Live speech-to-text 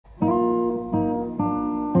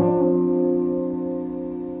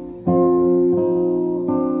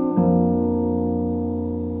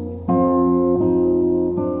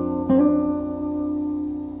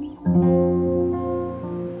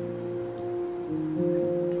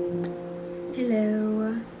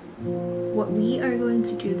what we are going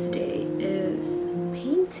to do today is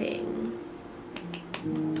painting.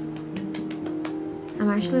 I'm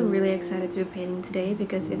actually really excited to be painting today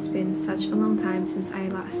because it's been such a long time since I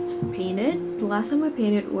last painted. The last time I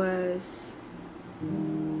painted was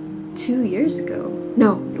 2 years ago.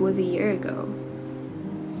 No, it was a year ago.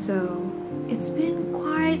 So it's been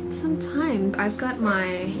quite some time. I've got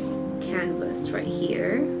my canvas right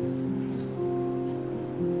here.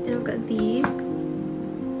 And I've got these,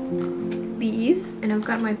 and I've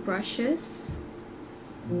got my brushes.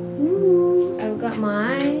 Ooh, I've got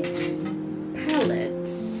my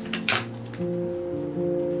palettes.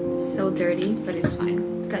 So dirty, but it's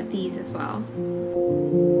fine. Got these as well.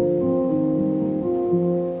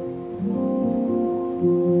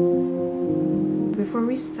 Before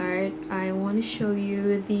we start, I want to show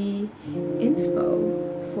you the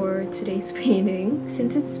inspo for today's painting.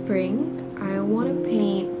 Since it's spring, I want to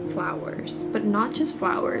paint flowers, but not just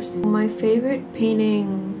flowers. My favorite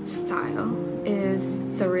painting style is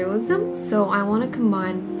surrealism, so I want to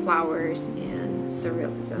combine flowers and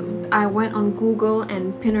surrealism. I went on Google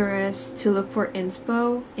and Pinterest to look for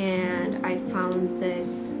inspo, and I found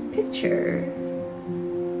this picture.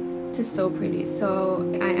 This is so pretty, so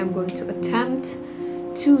I am going to attempt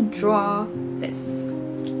to draw this.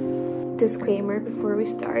 Disclaimer before we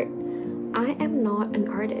start: I am not an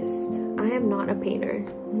artist. I am not a painter.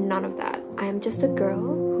 None of that. I am just a girl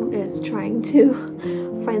who is trying to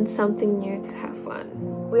find something new to have fun.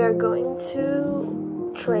 We are going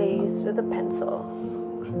to trace with a pencil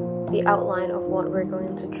the outline of what we're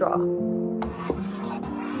going to draw.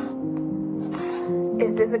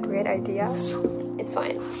 Is this a great idea? It's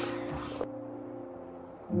fine.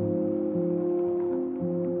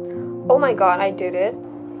 Oh my god, I did it.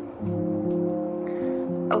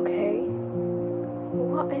 Okay.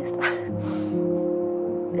 What is that?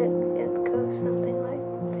 It goes something like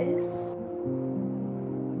this.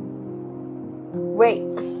 Wait.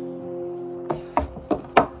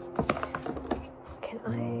 Can I?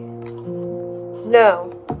 No.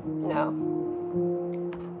 No.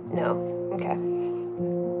 No. Okay.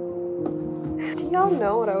 Do y'all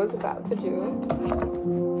know what I was about to do?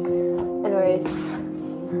 Anyways.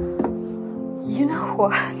 You know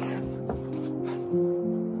what?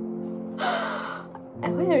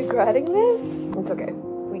 Am I regretting this? It's okay.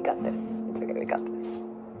 We got this. It's okay. We got this.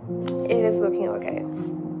 It is looking okay.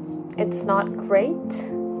 It's not great,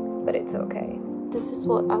 but it's okay. This is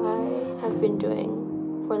what I have been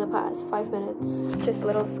doing for the past 5 minutes. Just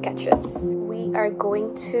little sketches. We are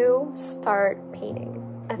going to start painting.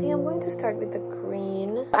 I think I'm going to start with the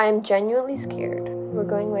green. I am genuinely scared. We're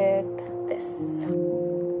going with this.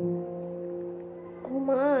 Oh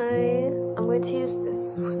my. I'm going to use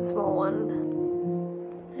this small one.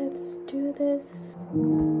 Let's do this.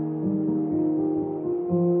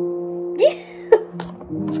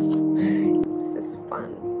 This is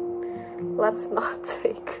fun. Let's not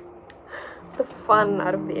take the fun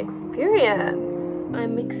out of the experience.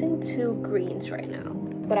 I'm mixing two greens right now,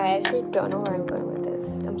 but I actually don't know where I'm going with this.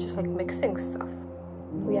 I'm just like mixing stuff.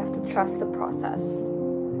 We have to trust the process.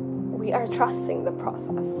 We are trusting the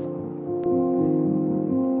process.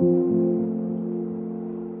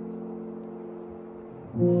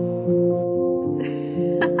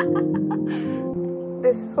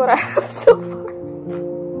 This is what I have so far.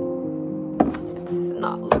 It's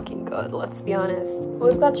not looking good, let's be honest.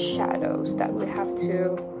 We've got shadows that we have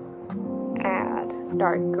to add.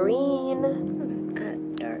 Dark green. Let's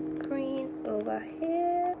add dark green over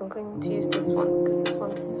here. I'm going to use this one because this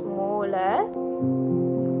one's smaller.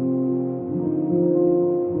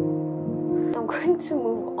 I'm going to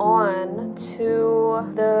move on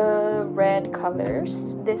to the red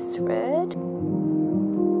colors. This red.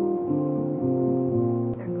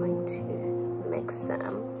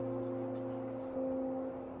 Them.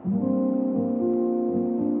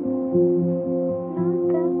 Not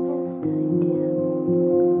the best idea.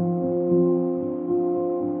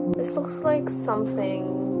 This looks like something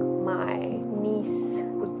my niece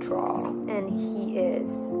would draw, and he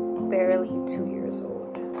is barely 2 years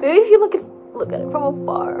old. Maybe if you look at it from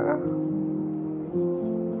afar,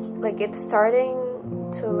 like it's starting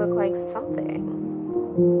to look like something.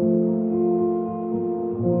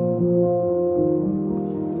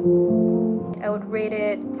 I would rate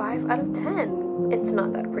it 5 out of 10. It's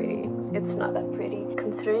not that pretty. It's not that pretty.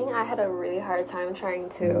 Considering I had a really hard time trying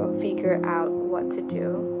to figure out what to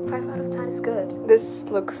do, 5 out of 10 is good. This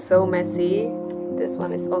looks so messy. This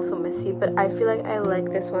one is also messy, but I feel like I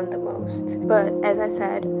like this one the most. But as I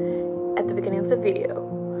said at the beginning of the video,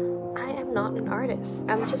 I am not an artist.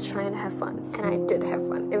 I'm just trying to have fun, and I did have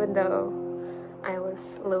fun, even though I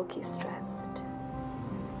was low-key stressed.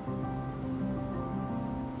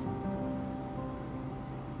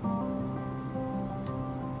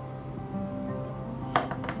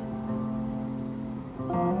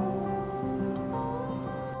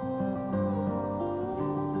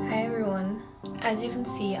 As you can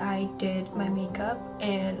see, I did my makeup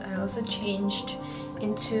and I also changed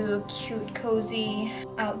into cute, cozy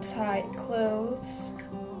outside clothes.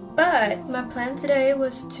 But my plan today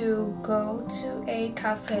was to go to a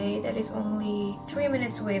cafe that is only 3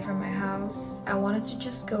 minutes away from my house. I wanted to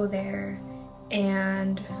just go there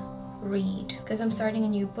and read because I'm starting a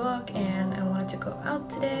new book and I wanted to go out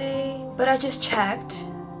today. But I just checked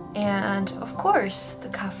and of course the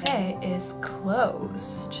cafe is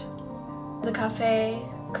closed. The cafe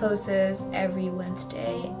closes every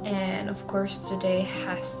Wednesday and of course today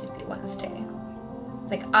has to be Wednesday.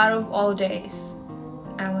 Like out of all days,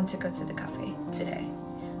 I want to go to the cafe today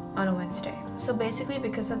on a Wednesday. So basically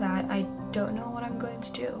because of that, I don't know what I'm going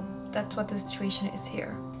to do. That's what the situation is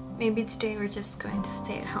here. Maybe today we're just going to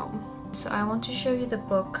stay at home. So I want to show you the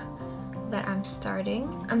book that I'm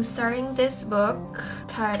starting. I'm starting this book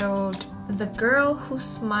titled The Girl Who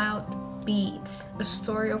Smiled Beads, A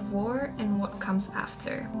Story of War and What Comes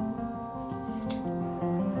After.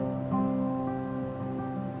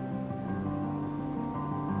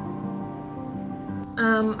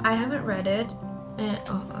 I haven't read it, and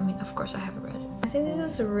of course I haven't read it. I think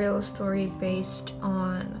this is a real story based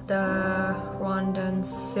on the Rwandan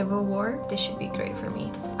Civil War. This should be great for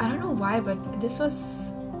me. I don't know why, but this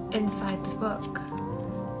was inside the book.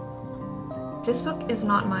 This book is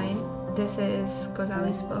not mine. This is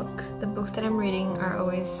Gozali's book. The books that I'm reading are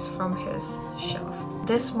always from his shelf.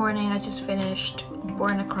 This morning I just finished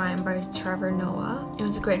Born a Crime by Trevor Noah. It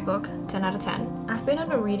was a great book, 10 out of 10. I've been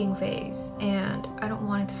on a reading phase and I don't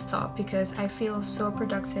want it to stop because I feel so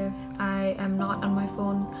productive. I am not on my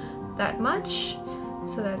phone that much,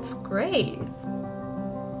 so that's great.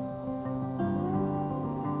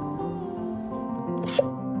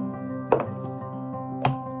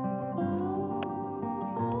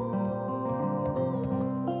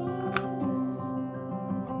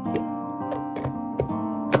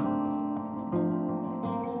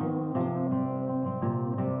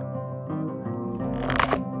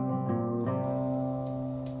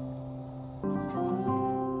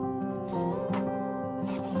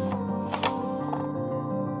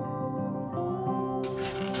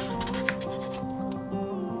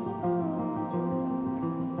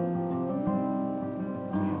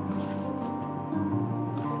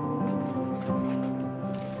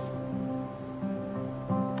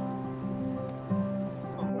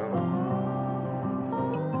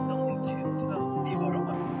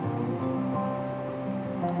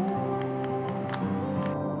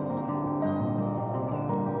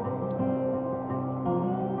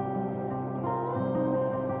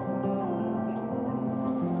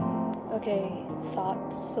 Okay,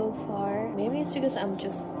 thoughts so far. Maybe it's because I'm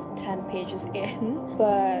just 10 pages in,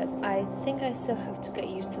 but I think I still have to get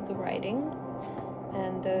used to the writing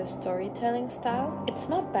and the storytelling style. It's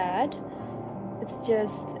not bad. It's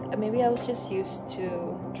just, maybe I was just used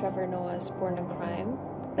to Trevor Noah's Born a Crime.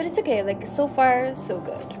 But it's okay, like so far, so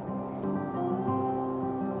good.